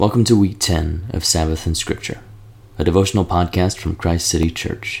Welcome to Week 10 of Sabbath in Scripture, a devotional podcast from Christ City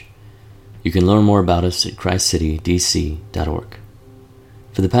Church. You can learn more about us at christcitydc.org.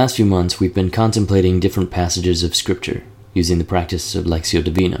 For the past few months, we've been contemplating different passages of Scripture using the practice of Lectio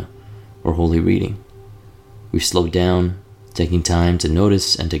Divina, or Holy Reading. We've slowed down, taking time to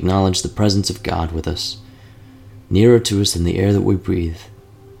notice and acknowledge the presence of God with us, nearer to us than the air that we breathe.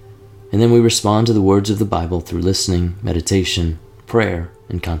 And then we respond to the words of the Bible through listening, meditation, prayer,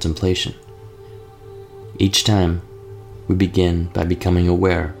 and contemplation. Each time, we begin by becoming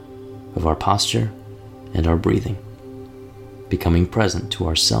aware of our posture and our breathing, becoming present to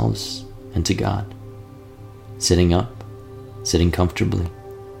ourselves and to God, sitting up, sitting comfortably,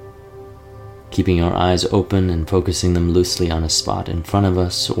 keeping our eyes open and focusing them loosely on a spot in front of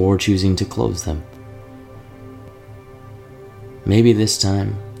us or choosing to close them. Maybe this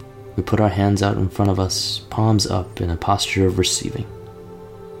time, we put our hands out in front of us, palms up in a posture of receiving.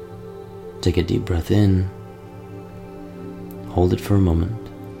 Take a deep breath in, hold it for a moment,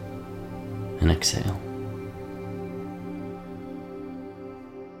 and exhale.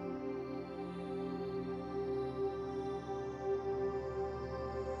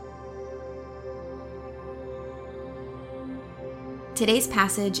 Today's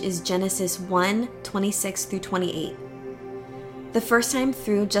passage is Genesis 1:26 through 28. The first time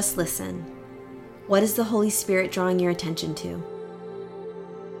through, just listen. What is the Holy Spirit drawing your attention to?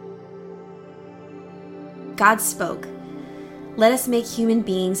 God spoke, "Let us make human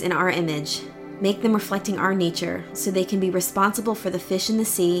beings in our image, make them reflecting our nature, so they can be responsible for the fish in the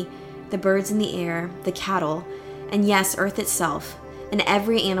sea, the birds in the air, the cattle, and yes, earth itself, and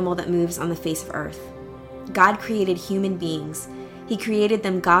every animal that moves on the face of earth." God created human beings. He created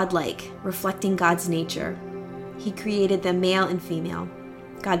them God-like, reflecting God's nature. He created them male and female.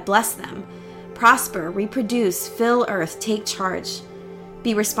 God blessed them. Prosper, reproduce, fill earth, take charge.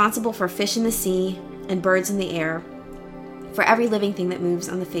 Be responsible for fish in the sea and birds in the air, for every living thing that moves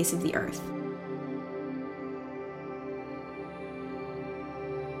on the face of the earth.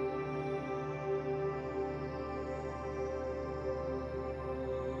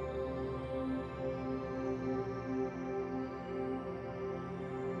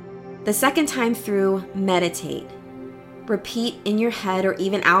 The second time through, meditate. Repeat in your head or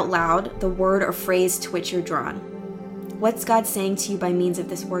even out loud the word or phrase to which you're drawn. What's God saying to you by means of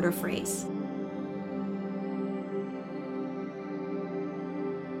this word or phrase?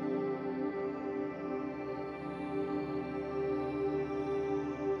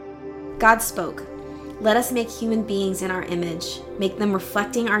 God spoke, "Let us make human beings in our image, make them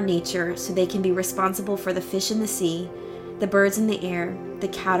reflecting our nature so they can be responsible for the fish in the sea, the birds in the air, the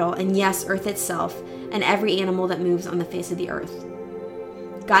cattle, and yes, earth itself, and every animal that moves on the face of the earth."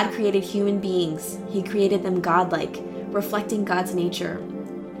 God created human beings. He created them God-like, reflecting God's nature.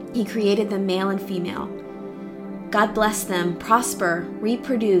 He created them male and female. God blessed them. Prosper,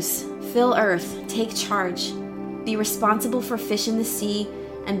 reproduce, fill earth, take charge. Be responsible for fish in the sea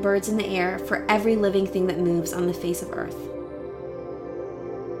and birds in the air, for every living thing that moves on the face of earth.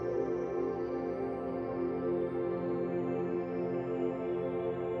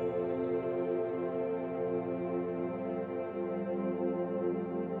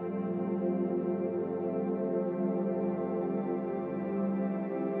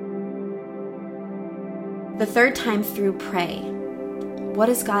 The third time through, pray. What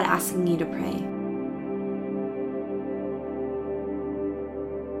is God asking you to pray?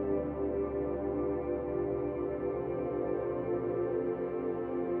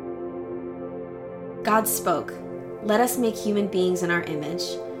 God spoke, "Let us make human beings in our image,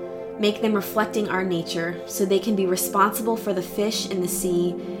 make them reflecting our nature, so they can be responsible for the fish in the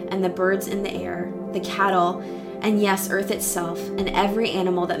sea and the birds in the air, the cattle, and yes, earth itself, and every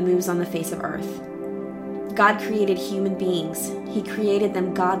animal that moves on the face of earth." God created human beings. He created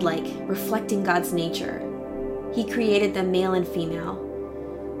them God-like, reflecting God's nature. He created them male and female.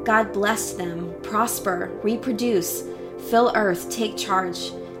 God blessed them. Prosper, reproduce, fill earth, take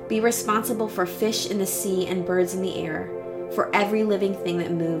charge. Be responsible for fish in the sea and birds in the air, for every living thing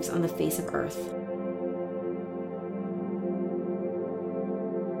that moves on the face of earth.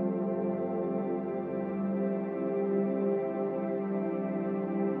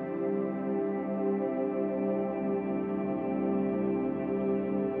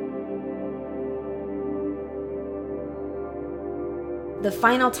 The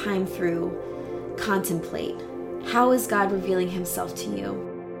final time through, contemplate. How is God revealing himself to you?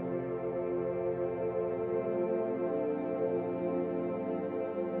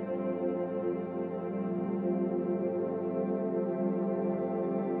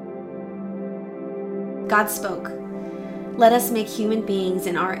 God spoke, Let us make human beings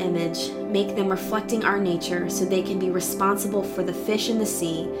in our image, make them reflecting our nature so they can be responsible for the fish in the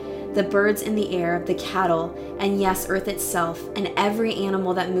sea, the birds in the air, the cattle, and yes, earth itself, and every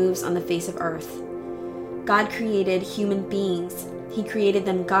animal that moves on the face of earth. God created human beings. He created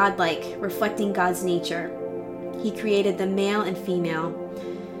them godlike, reflecting God's nature. He created them male and female.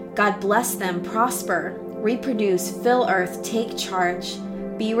 God blessed them, prosper, reproduce, fill earth, take charge,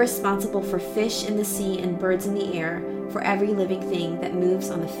 be responsible for fish in the sea and birds in the air, for every living thing that moves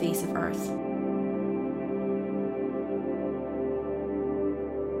on the face of earth.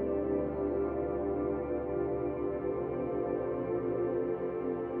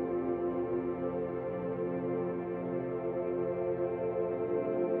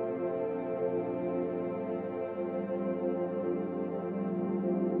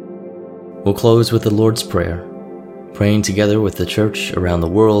 We'll close with the Lord's Prayer, praying together with the church around the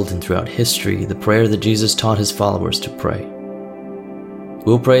world and throughout history the prayer that Jesus taught his followers to pray.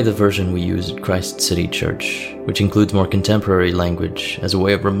 We'll pray the version we use at Christ City Church, which includes more contemporary language as a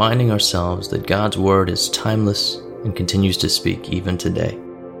way of reminding ourselves that God's Word is timeless and continues to speak even today.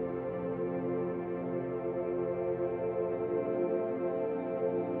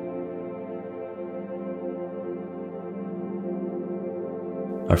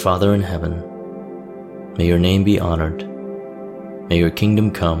 Our Father in heaven, may your name be honored. May your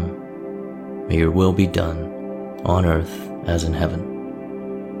kingdom come. May your will be done, on earth as in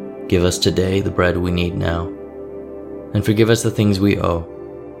heaven. Give us today the bread we need now, and forgive us the things we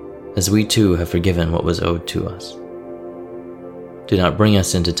owe, as we too have forgiven what was owed to us. Do not bring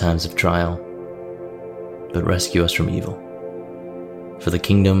us into times of trial, but rescue us from evil. For the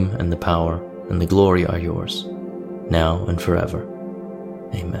kingdom and the power and the glory are yours, now and forever.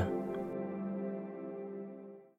 Amen.